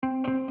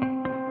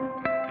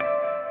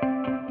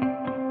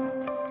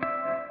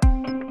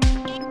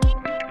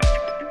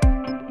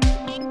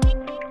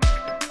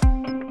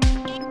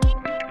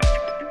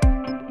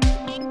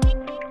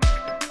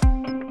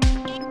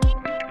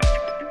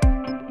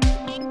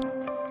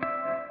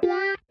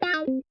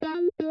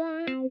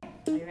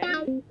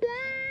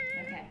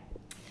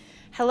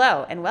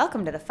Hello, and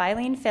welcome to the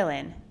Filene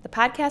Fill-In, the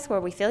podcast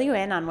where we fill you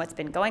in on what's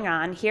been going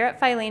on here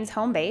at Filene's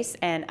home base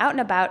and out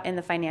and about in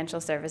the financial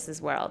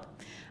services world.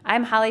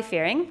 I'm Holly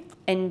Fearing,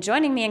 and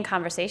joining me in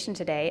conversation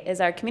today is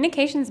our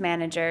communications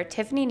manager,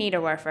 Tiffany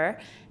Niederwerfer,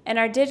 and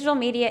our digital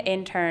media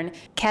intern,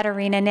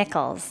 Katarina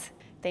Nichols.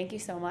 Thank you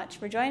so much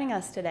for joining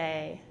us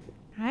today.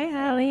 Hi,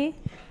 Holly.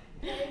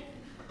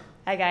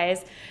 Hi,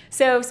 guys.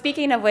 So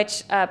speaking of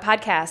which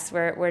podcasts,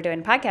 we're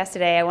doing podcasts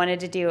today, I wanted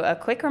to do a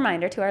quick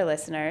reminder to our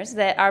listeners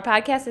that our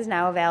podcast is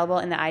now available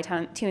in the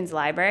iTunes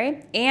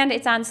library, and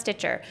it's on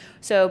Stitcher.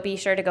 So be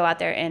sure to go out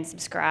there and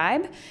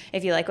subscribe.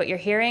 If you like what you're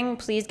hearing,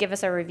 please give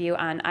us a review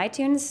on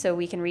iTunes so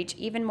we can reach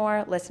even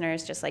more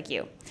listeners just like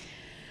you.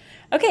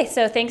 Okay,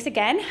 so thanks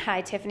again.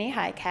 Hi, Tiffany.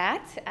 Hi,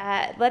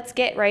 Kat. Let's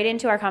get right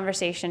into our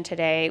conversation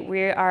today.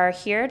 We are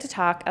here to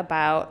talk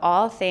about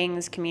all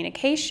things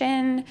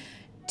communication,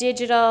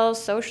 digital,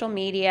 social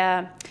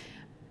media.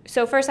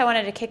 So first I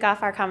wanted to kick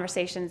off our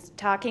conversations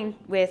talking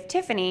with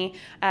Tiffany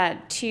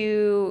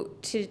to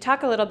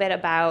talk a little bit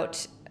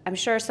about, I'm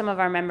sure some of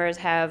our members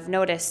have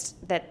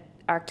noticed that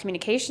our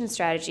communication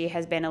strategy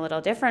has been a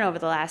little different over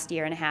the last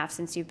year and a half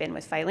since you've been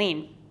with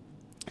Filene.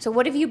 So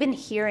what have you been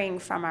hearing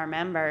from our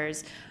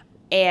members,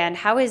 and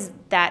how has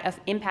that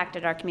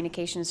impacted our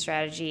communication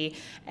strategy,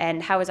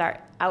 and how has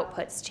our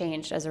outputs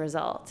changed as a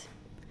result?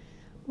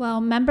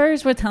 Well,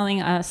 members were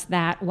telling us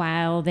that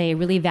while they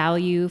really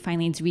value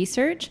Filene's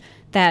research,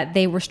 that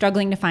they were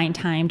struggling to find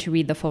time to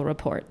read the full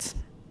reports.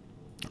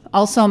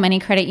 Also, many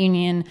credit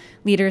union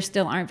leaders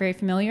still aren't very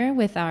familiar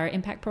with our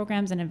impact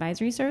programs and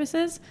advisory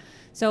services.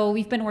 So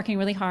we've been working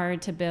really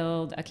hard to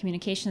build a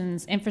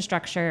communications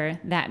infrastructure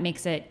that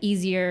makes it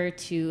easier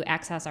to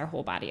access our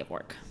whole body of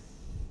work.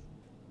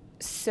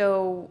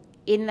 So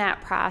in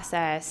that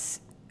process,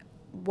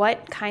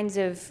 what kinds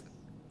of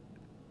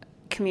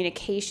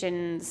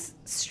communications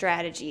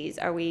strategies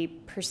are we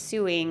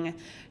pursuing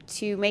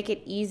to make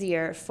it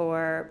easier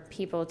for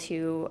people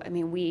to,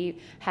 we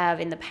have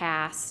in the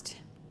past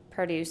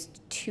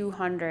produced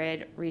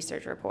 200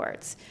 research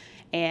reports,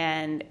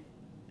 and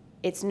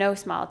it's no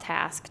small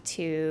task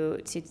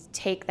to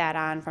take that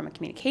on from a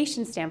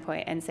communication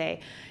standpoint and say,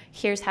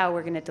 here's how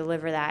we're going to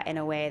deliver that in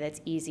a way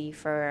that's easy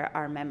for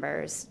our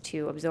members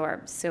to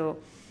absorb. So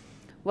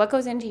what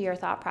goes into your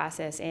thought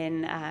process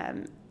in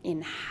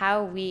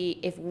how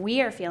if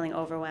we are feeling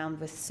overwhelmed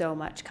with so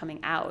much coming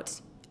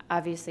out?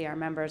 Obviously our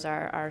members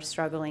are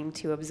struggling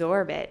to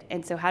absorb it.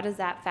 And so how does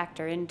that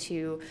factor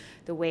into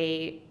the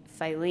way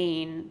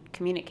Filene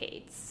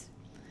communicates?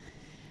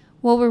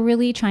 Well, we're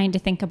really trying to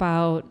think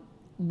about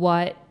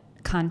what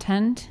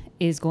content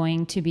is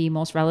going to be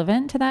most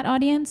relevant to that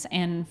audience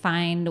and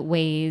find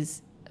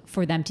ways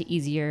for them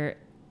to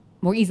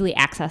more easily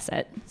access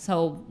it.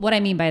 So what I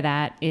mean by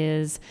that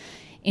is,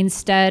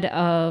 instead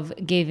of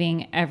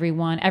giving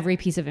everyone every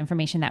piece of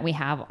information that we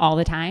have all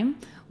the time,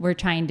 we're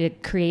trying to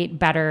create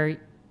better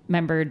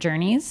member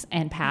journeys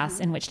and paths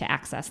in which to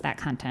access that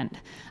content.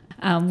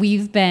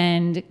 We've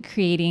been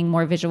creating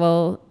more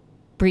visual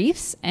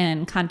briefs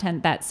and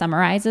content that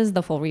summarizes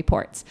the full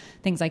reports.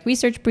 Things like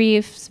research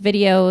briefs,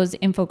 videos,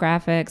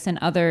 infographics, and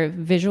other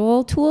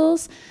visual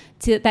tools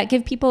that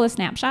give people a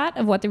snapshot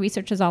of what the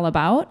research is all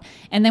about.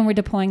 And then we're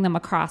deploying them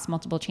across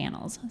multiple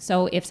channels.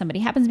 So if somebody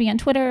happens to be on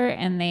Twitter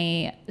and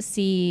they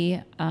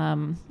see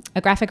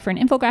a graphic for an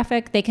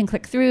infographic, they can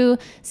click through,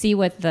 see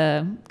what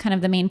the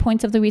main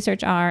points of the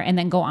research are, and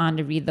then go on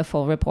to read the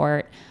full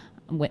report,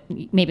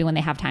 maybe when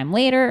they have time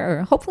later,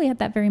 or hopefully at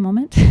that very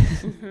moment.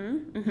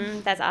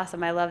 That's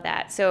awesome. I love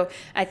that. So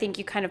I think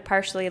you kind of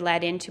partially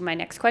led into my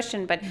next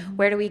question, but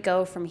where do we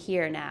go from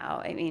here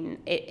now?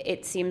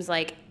 It seems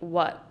like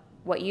what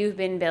you've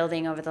been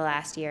building over the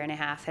last year and a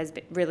half has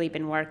really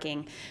been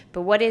working,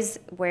 but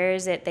where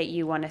is it that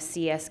you want to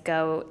see us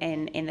go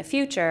in the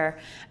future,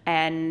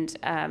 and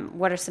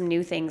what are some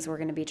new things we're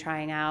going to be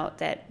trying out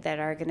that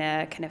are going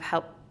to kind of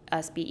help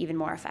us be even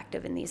more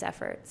effective in these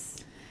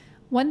efforts?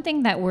 One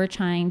thing that we're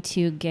trying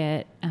to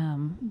get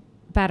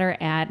better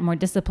at, more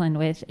disciplined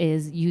with,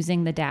 is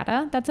using the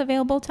data that's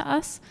available to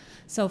us.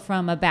 So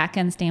from a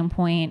back-end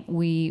standpoint,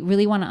 we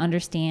really want to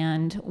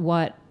understand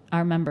what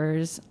our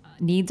members'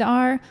 needs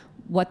are,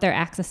 what they're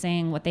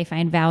accessing, what they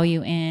find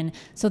value in,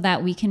 so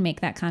that we can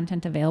make that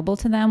content available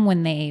to them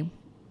when they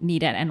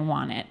need it and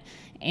want it.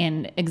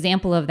 An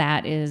example of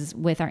that is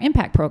with our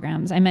impact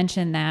programs. I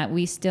mentioned that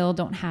we still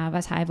don't have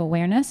as high of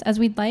awareness as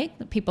we'd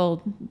like.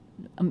 People,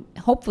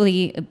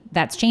 hopefully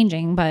that's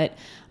changing, but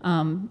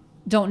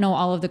don't know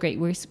all of the great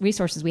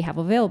resources we have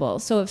available.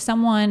 So if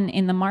someone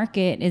in the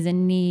market is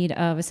in need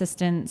of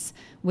assistance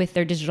with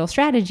their digital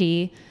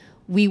strategy,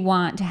 we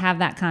want to have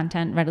that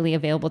content readily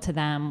available to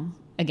them,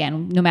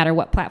 again, no matter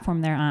what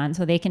platform they're on,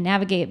 so they can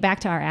navigate back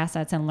to our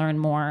assets and learn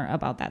more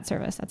about that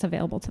service that's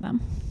available to them.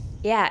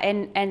 Yeah,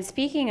 and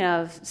speaking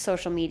of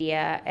social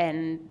media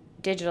and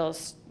digital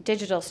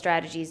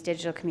strategies,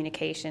 digital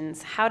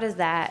communications, how does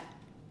that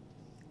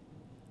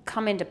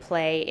come into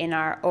play in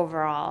our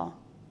overall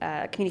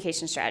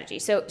communication strategy.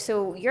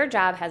 So your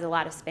job has a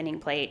lot of spinning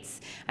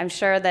plates. I'm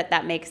sure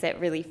that makes it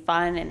really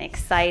fun and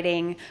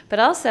exciting, but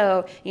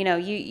also,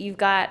 you've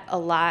got a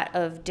lot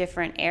of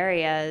different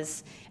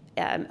areas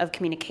of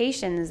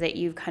communications that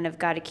you've kind of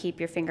got to keep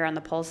your finger on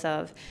the pulse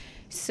of.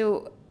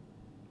 So,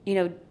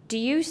 do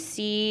you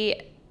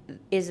see,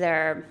 is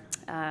there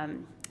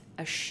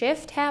a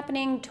shift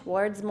happening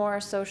towards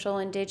more social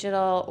and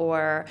digital,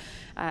 or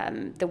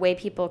the way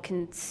people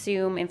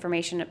consume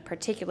information,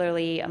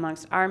 particularly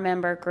amongst our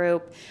member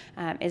group?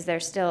 Is there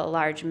still a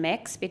large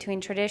mix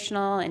between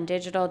traditional and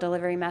digital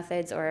delivery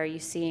methods, or are you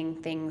seeing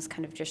things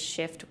kind of just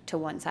shift to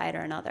one side or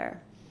another?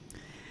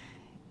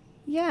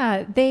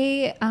 Yeah,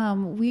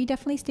 we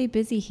definitely stay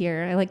busy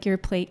here. I like your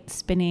plate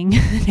spinning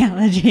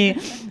analogy.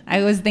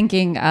 I was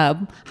thinking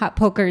hot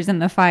pokers in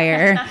the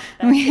fire.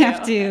 We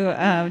have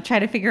to try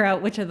to figure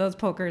out which of those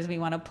pokers we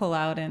want to pull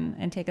out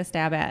and take a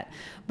stab at.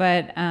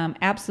 But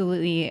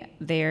absolutely,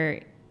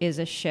 there is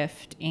a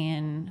shift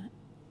in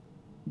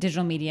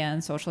digital media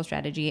and social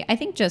strategy. I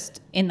think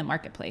just in the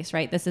marketplace,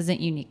 right? This isn't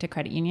unique to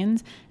credit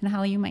unions. And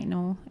Holly, you might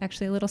know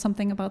actually a little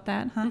something about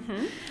that, huh?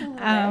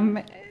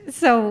 Mm-hmm.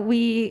 So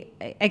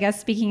I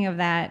guess speaking of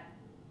that,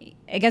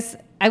 I guess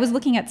I was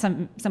looking at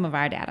some of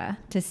our data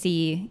to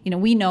see,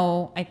 we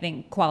know, I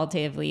think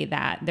qualitatively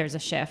that there's a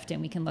shift,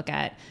 and we can look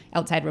at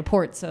outside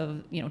reports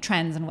of,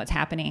 trends and what's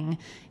happening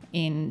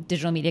in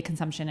digital media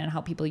consumption and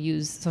how people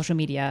use social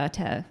media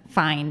to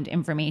find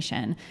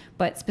information.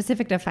 But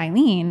specific to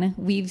Filene,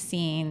 we've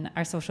seen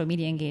our social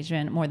media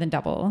engagement more than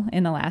double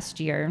in the last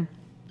year.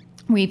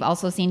 We've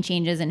also seen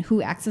changes in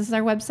who accesses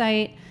our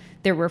website,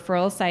 their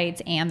referral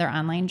sites, and their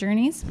online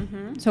journeys.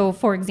 Mm-hmm. So,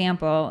 for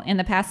example, in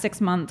the past 6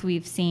 months,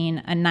 we've seen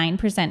a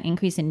 9%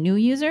 increase in new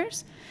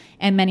users,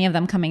 and many of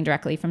them coming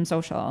directly from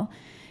social.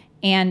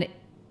 And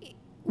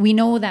we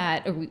know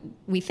that, or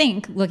we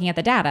think, looking at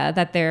the data,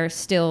 that they're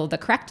still the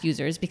correct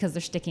users because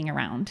they're sticking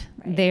around.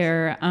 Right.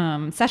 Their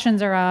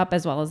sessions are up,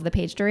 as well as the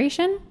page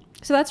duration.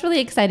 So that's really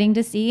exciting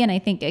to see. And I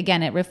think,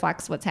 again, it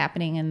reflects what's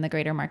happening in the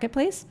greater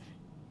marketplace.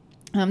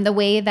 The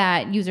way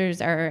that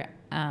users are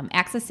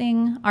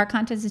accessing our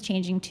content is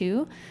changing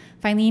too.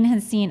 Filene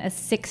has seen a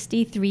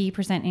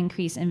 63%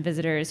 increase in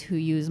visitors who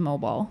use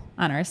mobile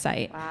on our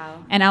site.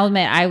 Wow. And I'll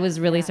admit, I was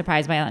really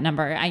surprised by that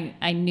number.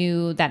 I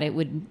knew that it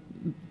would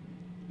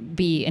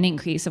be an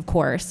increase, of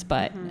course,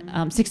 but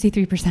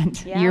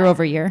 63% year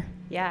over year.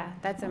 Yeah,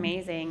 that's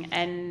amazing.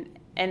 And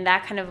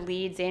that kind of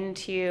leads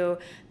into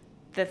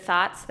the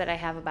thoughts that I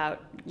have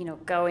about,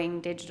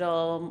 going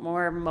digital,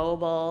 more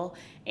mobile.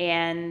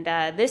 And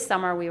this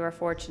summer we were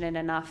fortunate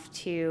enough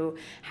to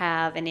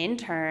have an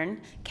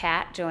intern,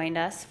 Kat, joined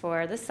us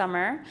for the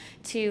summer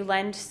to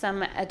lend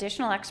some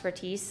additional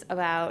expertise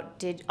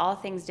about all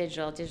things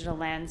digital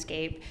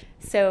landscape.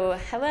 So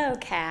hello,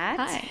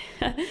 Kat.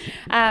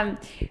 Hi.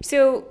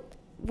 So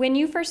when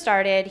you first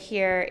started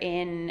here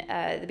in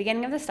the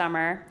beginning of the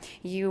summer,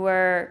 you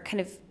were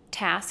kind of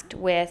tasked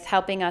with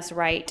helping us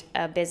write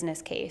a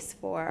business case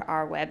for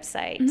our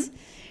website. Mm-hmm.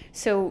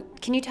 So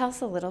can you tell us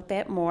a little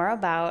bit more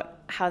about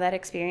how that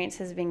experience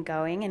has been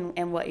going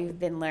and what you've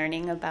been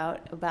learning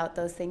about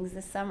those things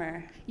this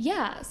summer?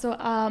 Yeah, so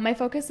my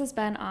focus has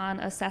been on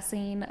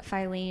assessing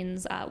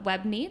Filene's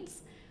web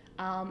needs,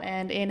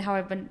 and in how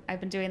I've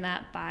been doing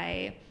that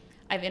by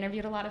I've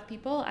interviewed a lot of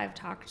people. I've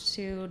talked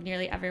to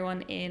nearly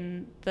everyone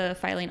in the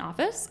Filene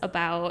office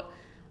about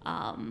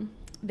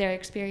their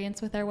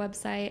experience with our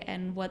website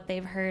and what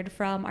they've heard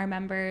from our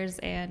members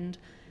and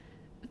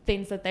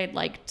things that they'd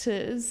like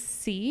to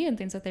see and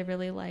things that they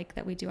really like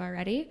that we do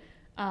already.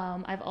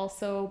 I've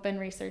also been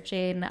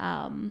researching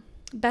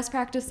best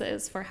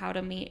practices for how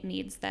to meet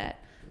needs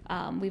that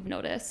we've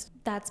noticed.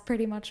 That's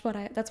pretty much what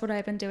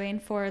I've been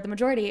doing for the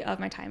majority of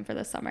my time for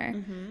this summer.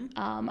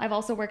 Mm-hmm. I've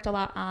also worked a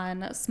lot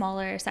on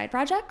smaller side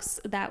projects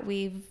that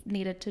we've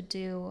needed to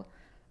do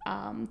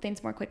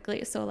things more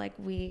quickly. So like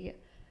we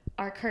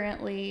are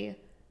currently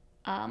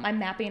I'm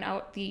mapping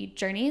out the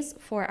journeys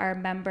for our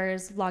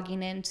members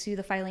logging into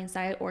the Filene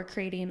site or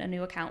creating a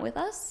new account with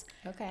us.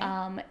 Okay.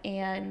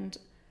 And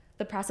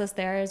the process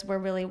there is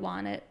we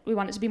want it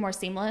to be more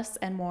seamless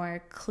and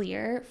more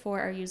clear for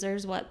our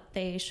users what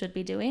they should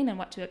be doing and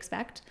what to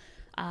expect,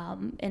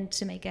 and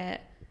to make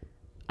it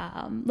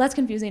less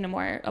confusing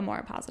and a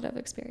more positive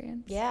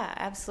experience. Yeah,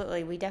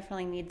 absolutely. We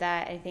definitely need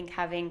that. I think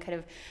having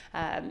kind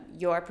of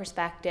your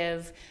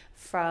perspective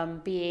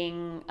from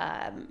being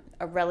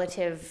a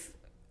relative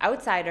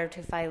outsider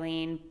to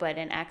Filene, but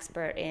an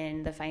expert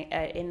in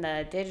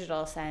the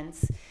digital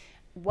sense.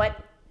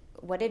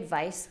 What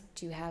advice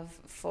do you have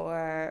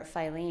for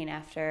Filene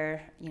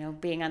after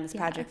being on this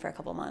project for a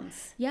couple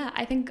months? Yeah,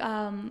 I think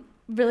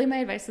really my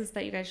advice is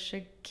that you guys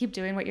should keep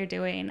doing what you're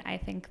doing. I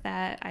think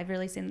that I've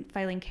really seen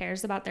Filene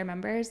cares about their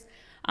members.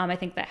 I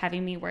think that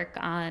having me work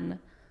on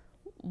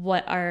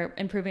what are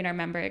improving our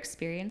member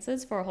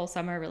experiences for a whole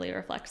summer really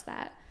reflects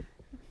that.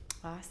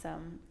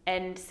 Awesome.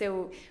 And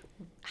so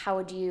how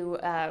would you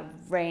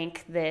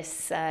rank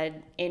this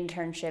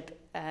internship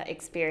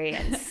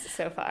experience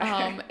so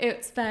far?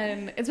 It's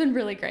been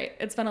really great.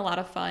 It's been a lot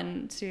of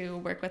fun to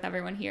work with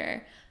everyone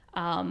here,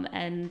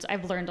 and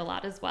I've learned a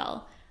lot as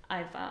well.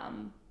 I've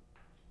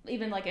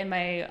even like in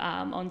my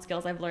own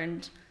skills, I've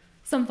learned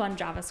some fun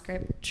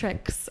JavaScript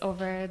tricks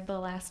over the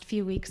last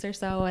few weeks or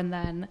so, and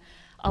then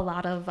a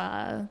lot of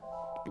I've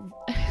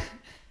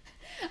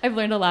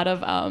learned a lot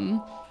of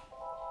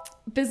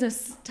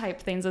business type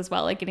things as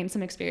well, like getting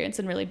some experience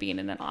and really being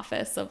in an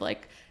office of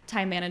like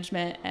time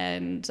management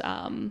and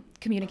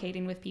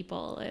communicating with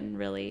people and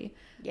really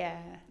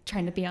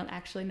trying to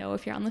actually know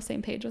if you're on the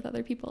same page with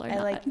other people or not.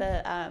 I like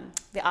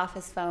the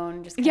office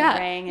phone just kind of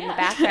rang in the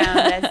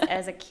background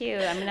as a cue.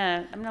 I'm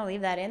gonna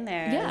leave that in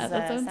there as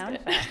a sound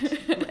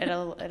effect.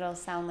 It'll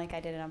sound like I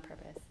did it on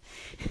purpose.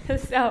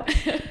 So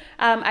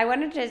I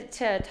wanted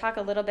to talk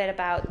a little bit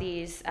about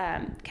these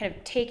kind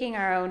of taking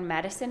our own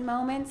medicine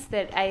moments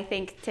that I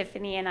think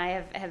Tiffany and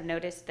I have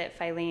noticed that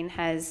Filene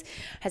has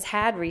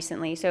had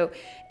recently. So,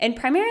 and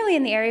primarily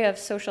in the area of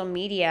social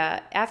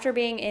media, after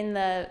being in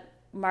the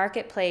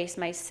marketplace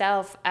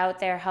myself out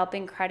there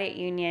helping credit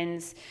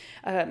unions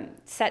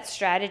set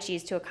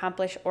strategies to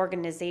accomplish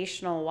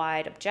organizational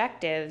wide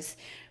objectives,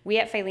 we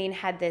at Filene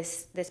had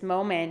this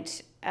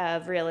moment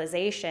of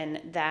realization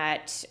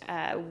that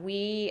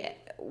we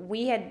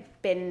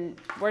had been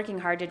working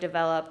hard to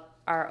develop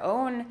our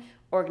own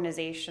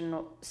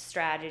organizational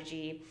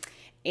strategy,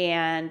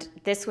 and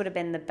this would have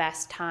been the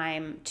best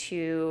time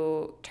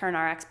to turn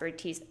our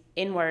expertise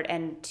inward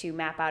and to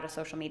map out a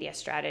social media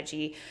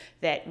strategy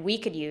that we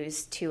could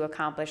use to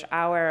accomplish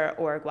our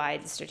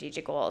org-wide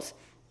strategic goals.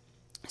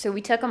 So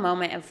we took a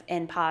moment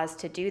and pause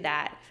to do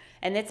that.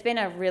 And it's been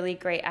a really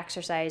great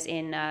exercise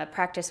in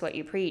practice what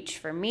you preach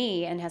for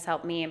me, and has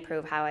helped me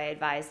improve how I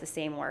advise the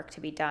same work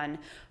to be done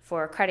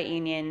for credit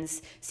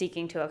unions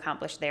seeking to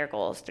accomplish their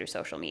goals through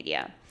social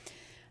media.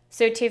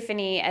 So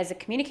Tiffany, as a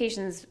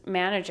communications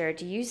manager,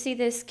 do you see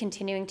this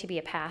continuing to be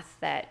a path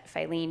that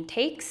Filene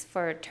takes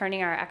for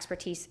turning our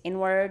expertise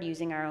inward,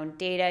 using our own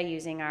data,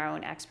 using our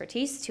own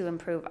expertise to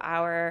improve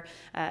our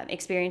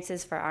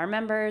experiences for our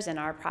members and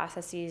our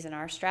processes and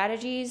our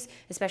strategies,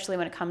 especially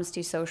when it comes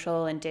to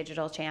social and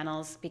digital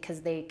channels,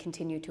 because they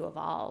continue to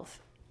evolve?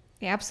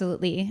 Yeah,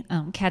 absolutely.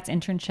 Kat's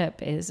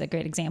internship is a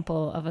great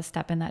example of a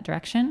step in that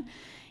direction.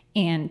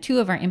 And 2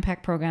 of our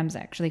impact programs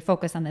actually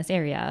focus on this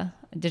area,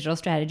 digital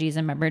strategies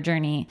and member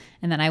journey.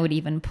 And then I would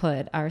even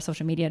put our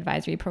social media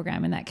advisory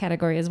program in that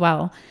category as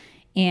well.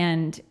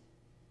 And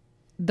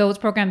those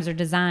programs are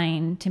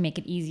designed to make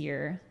it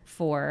easier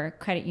for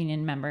credit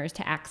union members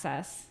to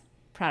access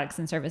products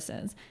and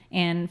services.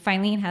 And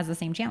Filene has the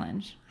same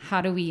challenge.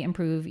 How do we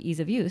improve ease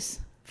of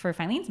use for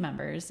Filene's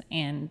members?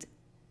 And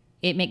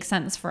it makes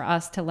sense for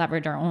us to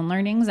leverage our own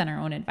learnings and our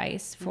own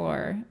advice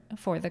for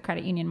the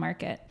credit union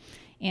market.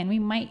 And we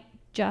might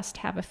just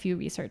have a few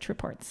research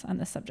reports on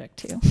this subject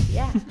too.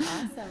 Yeah,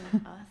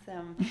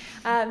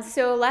 awesome.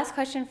 So last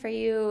question for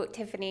you,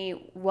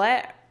 Tiffany.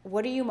 What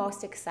are you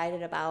most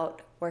excited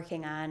about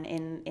working on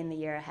in the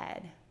year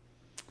ahead?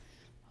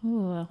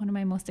 Oh, what am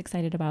I most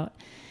excited about?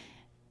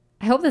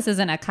 I hope this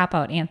isn't a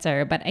cop-out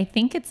answer, but I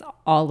think it's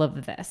all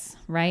of this,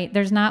 right?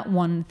 There's not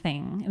one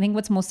thing. I think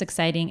what's most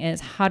exciting is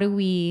how do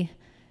we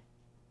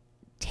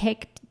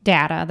take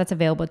data that's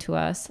available to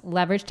us,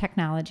 leverage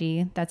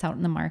technology that's out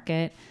in the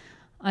market,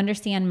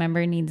 understand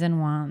member needs and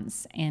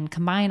wants, and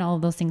combine all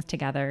of those things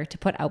together to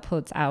put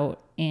outputs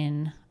out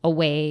in a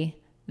way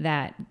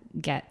that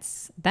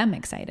gets them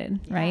excited,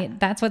 right?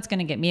 That's what's going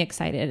to get me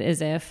excited,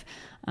 is if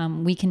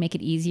we can make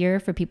it easier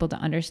for people to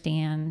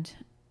understand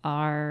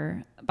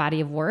our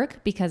body of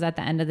work, because at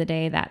the end of the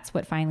day, that's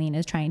what Filene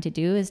is trying to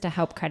do, is to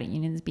help credit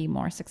unions be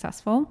more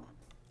successful.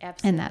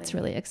 Absolutely. And that's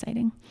really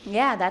exciting.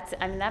 Yeah,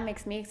 that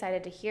makes me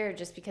excited to hear,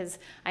 just because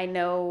I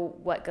know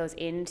what goes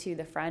into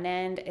the front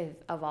end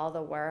of all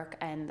the work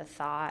and the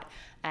thought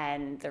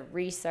and the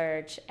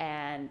research,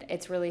 and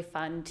it's really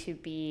fun to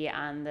be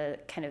on the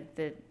kind of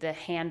the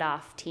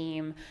handoff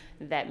team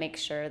that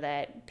makes sure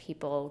that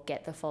people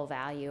get the full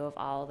value of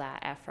all that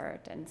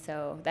effort. And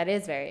so that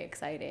is very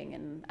exciting,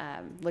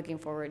 and looking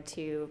forward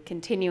to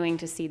continuing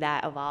to see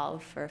that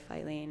evolve for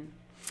Filene.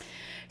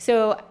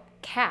 So,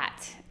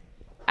 Kat,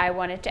 I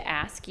wanted to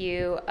ask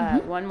you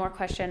one more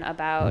question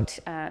about,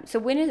 so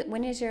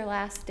when is your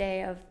last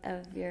day of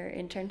your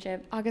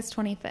internship? August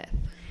 25th.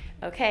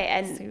 Okay,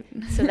 and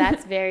so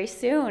that's very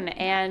soon.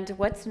 And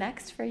what's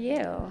next for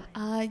you?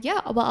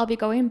 I'll be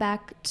going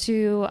back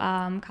to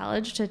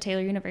college, to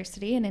Taylor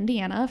University in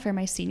Indiana for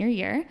my senior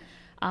year.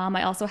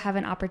 I also have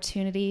an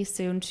opportunity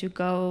soon to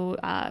go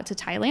to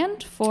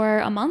Thailand for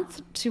a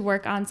month to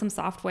work on some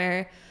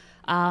software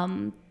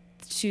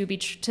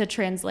to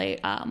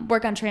translate,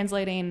 work on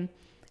translating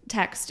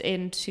text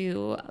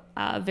into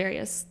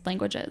various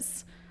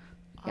languages.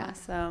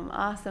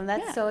 Awesome.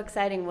 That's so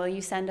exciting. Will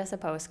you send us a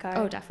postcard?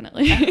 Oh,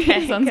 definitely.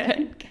 Okay, Sounds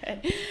good.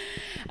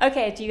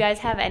 Okay, do you guys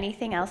have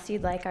anything else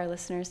you'd like our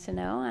listeners to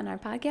know on our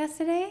podcast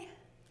today?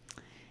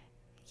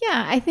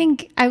 Yeah, I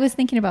think I was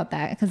thinking about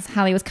that because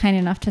Holly was kind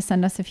enough to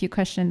send us a few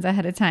questions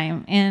ahead of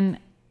time. And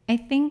I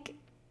think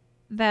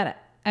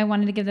that I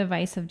wanted to give the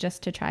advice of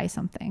just to try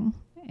something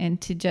and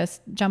to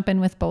just jump in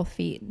with both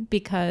feet,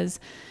 because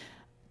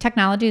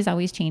technology is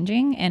always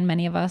changing and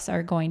many of us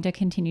are going to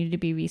continue to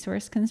be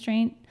resource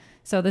constrained.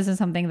 So this is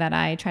something that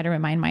I try to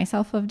remind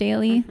myself of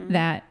daily,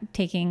 that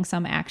taking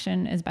some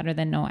action is better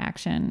than no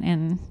action.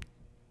 And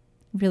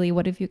really,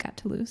 what have you got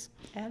to lose?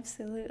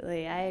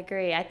 Absolutely. I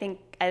agree. I think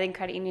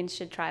credit unions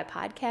should try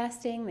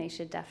podcasting. They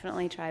should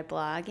definitely try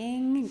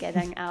blogging,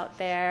 getting out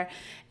there.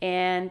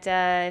 And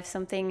if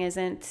something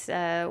isn't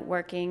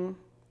working,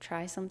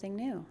 try something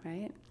new,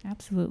 right?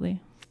 Absolutely.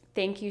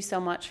 Thank you so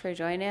much for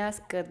joining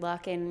us. Good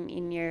luck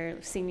in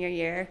your senior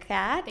year,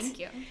 Kat. Thank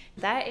you.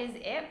 That is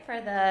it for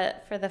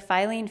the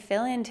Filene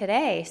Fill-In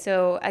today.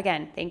 So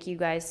again, thank you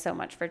guys so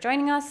much for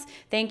joining us.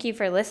 Thank you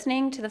for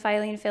listening to the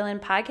Filene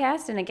Fill-In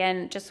podcast. And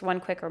again, just one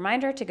quick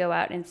reminder to go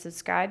out and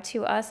subscribe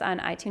to us on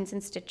iTunes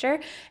and Stitcher,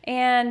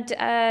 and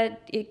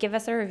give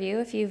us a review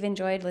if you've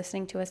enjoyed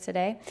listening to us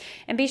today.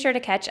 And be sure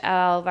to catch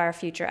all of our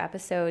future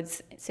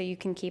episodes so you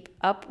can keep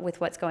up with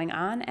what's going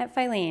on at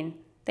Filene.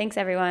 Thanks,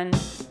 everyone.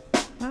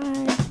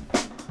 Bye.